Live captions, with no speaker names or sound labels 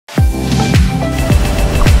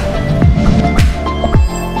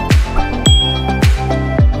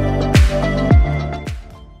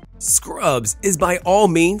Scrubs is by all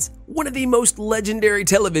means one of the most legendary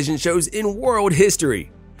television shows in world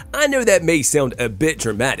history. I know that may sound a bit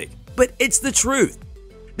dramatic, but it's the truth.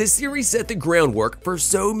 The series set the groundwork for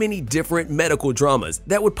so many different medical dramas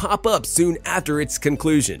that would pop up soon after its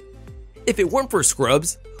conclusion. If it weren't for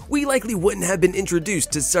Scrubs, we likely wouldn't have been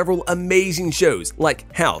introduced to several amazing shows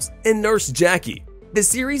like House and Nurse Jackie. The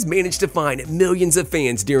series managed to find millions of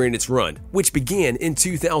fans during its run, which began in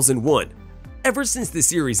 2001. Ever since the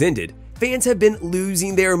series ended, fans have been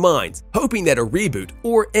losing their minds, hoping that a reboot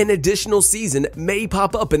or an additional season may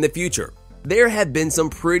pop up in the future. There have been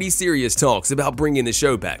some pretty serious talks about bringing the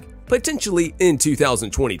show back, potentially in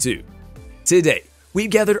 2022. Today,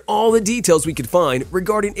 we've gathered all the details we could find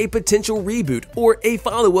regarding a potential reboot or a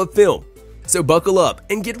follow-up film. So buckle up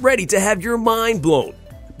and get ready to have your mind blown.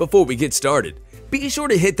 Before we get started, be sure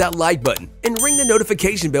to hit that like button and ring the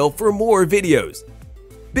notification bell for more videos.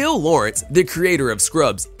 Bill Lawrence, the creator of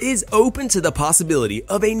Scrubs, is open to the possibility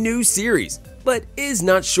of a new series, but is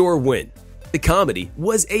not sure when. The comedy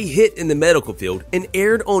was a hit in the medical field and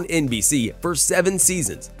aired on NBC for 7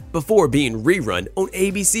 seasons, before being rerun on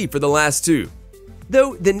ABC for the last 2.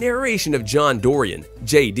 Though the narration of John Dorian,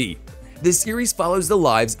 JD, the series follows the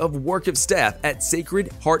lives of work of staff at Sacred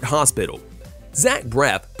Heart Hospital. Zach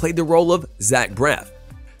Braff played the role of Zach Braff.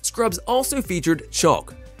 Scrubs also featured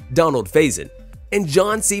Chalke, Donald Faison, and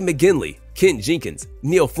John C. McGinley, Ken Jenkins,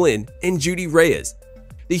 Neil Flynn, and Judy Reyes.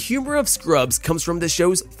 The humor of Scrubs comes from the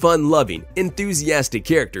show's fun-loving, enthusiastic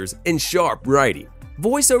characters and sharp writing.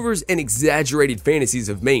 Voiceovers and exaggerated fantasies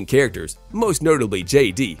of main characters, most notably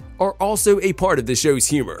JD, are also a part of the show's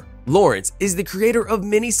humor. Lawrence is the creator of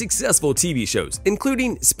many successful TV shows,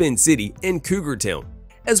 including Spin City and Cougar Town,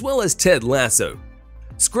 as well as Ted Lasso.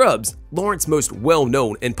 Scrubs, Lawrence's most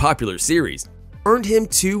well-known and popular series, earned him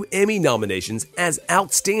 2 Emmy nominations as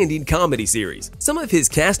Outstanding Comedy Series. Some of his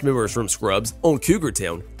cast members from Scrubs on Cougar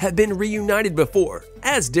Town have been reunited before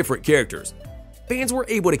as different characters. Fans were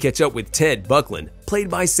able to catch up with Ted Buckland, played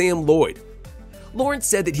by Sam Lloyd. Lawrence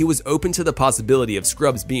said that he was open to the possibility of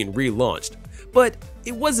Scrubs being relaunched, but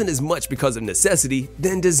it wasn't as much because of necessity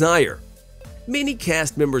than desire. Many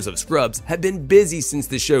cast members of Scrubs have been busy since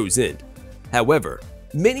the show's end. However,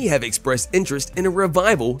 many have expressed interest in a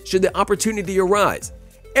revival should the opportunity arise.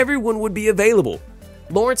 Everyone would be available.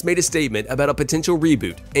 Lawrence made a statement about a potential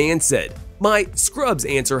reboot and said, "My Scrubs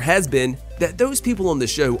answer has been that those people on the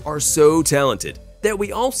show are so talented that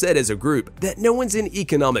we all said as a group that no one's in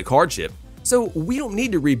economic hardship, so we don't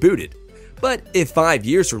need to reboot it. But if 5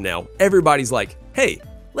 years from now, everybody's like, hey,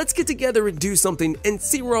 let's get together and do something and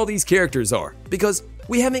see where all these characters are, because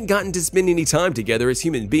we haven't gotten to spend any time together as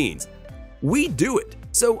human beings, we do it."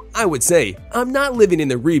 So I would say I'm not living in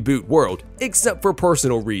the reboot world except for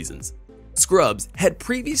personal reasons. Scrubs had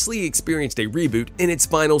previously experienced a reboot in its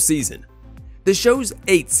final season. The show's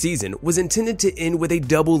 8th season was intended to end with a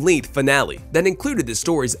double-length finale that included the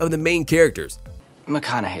stories of the main characters.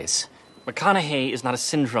 McConaughey is not a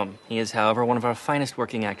syndrome. He is, however, one of our finest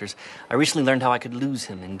working actors. I recently learned how I could lose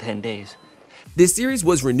him in 10 days. This series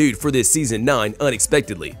was renewed for this season 9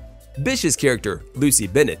 unexpectedly. Bish's character, Lucy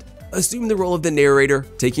Bennett, assumed the role of the narrator,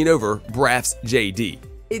 taking over Braff's JD.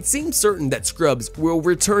 It seems certain that Scrubs will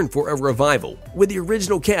return for a revival, with the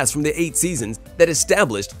original cast from the 8 seasons that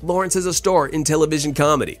established Lawrence as a star in television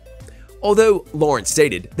comedy. Although Lawrence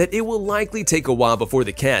stated that it will likely take a while before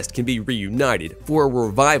the cast can be reunited for a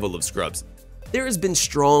revival of Scrubs, there has been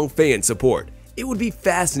strong fan support. It would be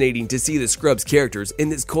fascinating to see the Scrubs characters in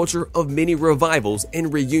this culture of many revivals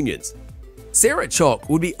and reunions. Sarah Chalke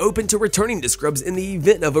would be open to returning to Scrubs in the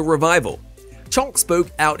event of a revival. Chalke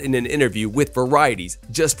spoke out in an interview with Variety's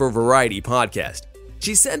Just for Variety podcast.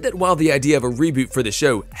 She said that while the idea of a reboot for the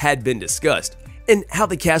show had been discussed, and how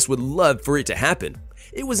the cast would love for it to happen,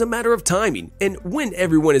 it was a matter of timing and when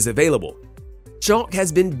everyone is available. Chalke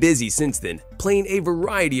has been busy since then, playing a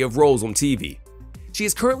variety of roles on TV. She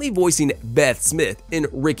is currently voicing Beth Smith in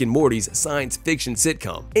Rick and Morty's science fiction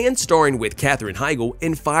sitcom and starring with Katherine Heigl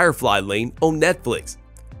in Firefly Lane on Netflix.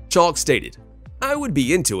 Chalke stated, "I would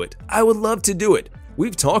be into it. I would love to do it.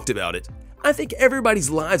 We've talked about it. I think everybody's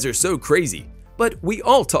lives are so crazy, but we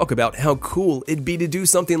all talk about how cool it'd be to do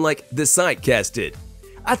something like the Sidecast did.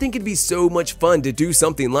 I think it'd be so much fun to do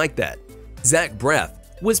something like that." Zach Braff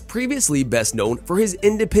was previously best known for his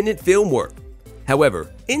independent film work. However,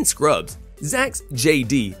 in Scrubs, Zach's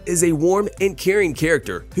JD is a warm and caring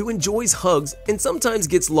character who enjoys hugs and sometimes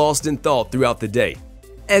gets lost in thought throughout the day.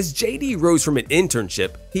 As JD rose from an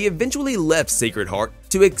internship, he eventually left Sacred Heart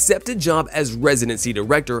to accept a job as residency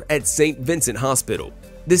director at St. Vincent Hospital.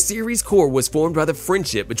 The series' core was formed by the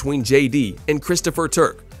friendship between JD and Christopher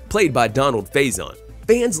Turk, played by Donald Faison.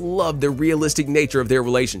 Fans loved the realistic nature of their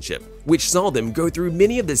relationship, which saw them go through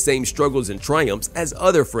many of the same struggles and triumphs as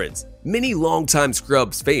other friends. Many longtime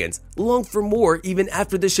Scrubs fans longed for more even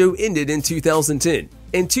after the show ended in 2010.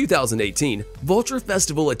 In 2018, Vulture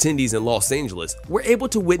Festival attendees in Los Angeles were able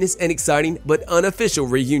to witness an exciting but unofficial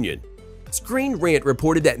reunion. Screen Rant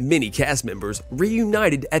reported that many cast members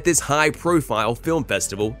reunited at this high-profile film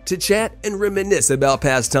festival to chat and reminisce about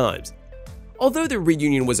past times. Although the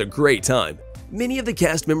reunion was a great time, many of the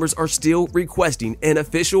cast members are still requesting an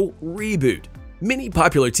official reboot. Many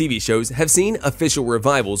popular TV shows have seen official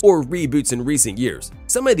revivals or reboots in recent years.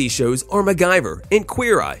 Some of these shows are MacGyver and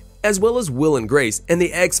Queer Eye, as well as Will and Grace and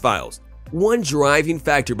The X-Files. One driving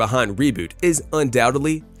factor behind reboot is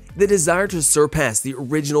undoubtedly the desire to surpass the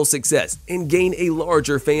original success and gain a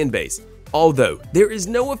larger fan base. Although there is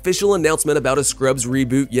no official announcement about a Scrubs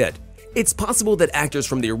reboot yet, it's possible that actors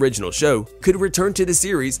from the original show could return to the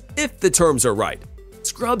series if the terms are right.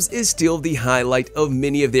 Scrubs is still the highlight of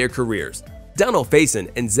many of their careers. Donald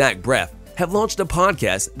Faison and Zach Braff have launched a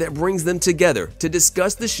podcast that brings them together to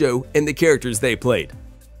discuss the show and the characters they played.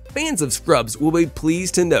 Fans of Scrubs will be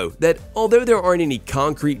pleased to know that although there aren't any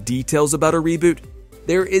concrete details about a reboot,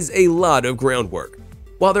 there is a lot of groundwork.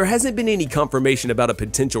 While there hasn't been any confirmation about a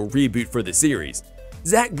potential reboot for the series,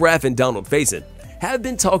 Zach Braff and Donald Faison have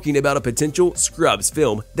been talking about a potential Scrubs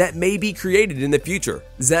film that may be created in the future.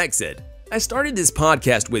 Zach said, "I started this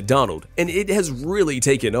podcast with Donald and it has really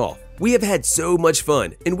taken off. We have had so much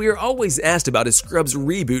fun and we are always asked about a Scrubs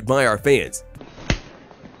reboot by our fans."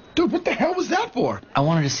 Dude, what the hell was that for? I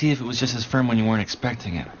wanted to see if it was just as firm when you weren't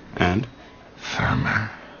expecting it. And? Firmer.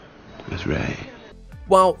 That's right.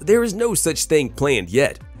 While there is no such thing planned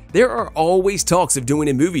yet, there are always talks of doing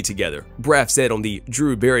a movie together, Braff said on the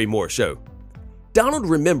Drew Barrymore show. Donald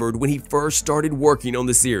remembered when he first started working on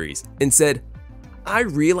the series and said, "I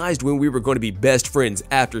realized when we were going to be best friends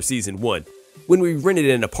after season 1, when we rented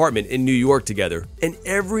an apartment in New York together and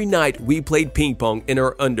every night we played ping pong in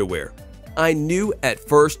our underwear. I knew at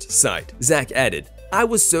first sight," Zach added. "I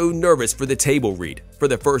was so nervous for the table read for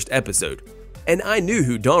the first episode, and I knew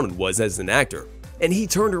who Donald was as an actor. And he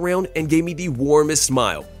turned around and gave me the warmest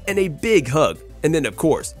smile and a big hug. And then, of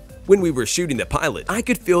course, when we were shooting the pilot, I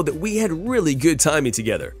could feel that we had really good timing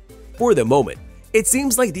together. For the moment, it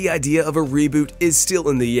seems like the idea of a reboot is still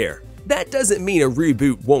in the air. That doesn't mean a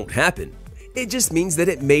reboot won't happen. It just means that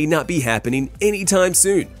it may not be happening anytime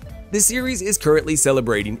soon." The series is currently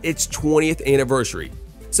celebrating its 20th anniversary.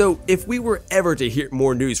 So if we were ever to hear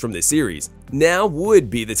more news from the series, now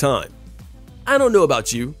would be the time. I don't know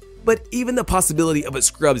about you, but even the possibility of a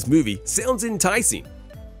Scrubs movie sounds enticing.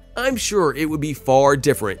 I'm sure it would be far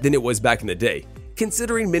different than it was back in the day,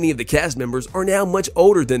 considering many of the cast members are now much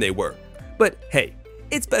older than they were. But hey,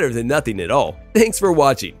 it's better than nothing at all. Thanks for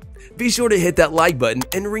watching. Be sure to hit that like button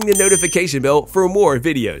and ring the notification bell for more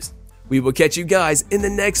videos. We will catch you guys in the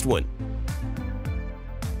next one.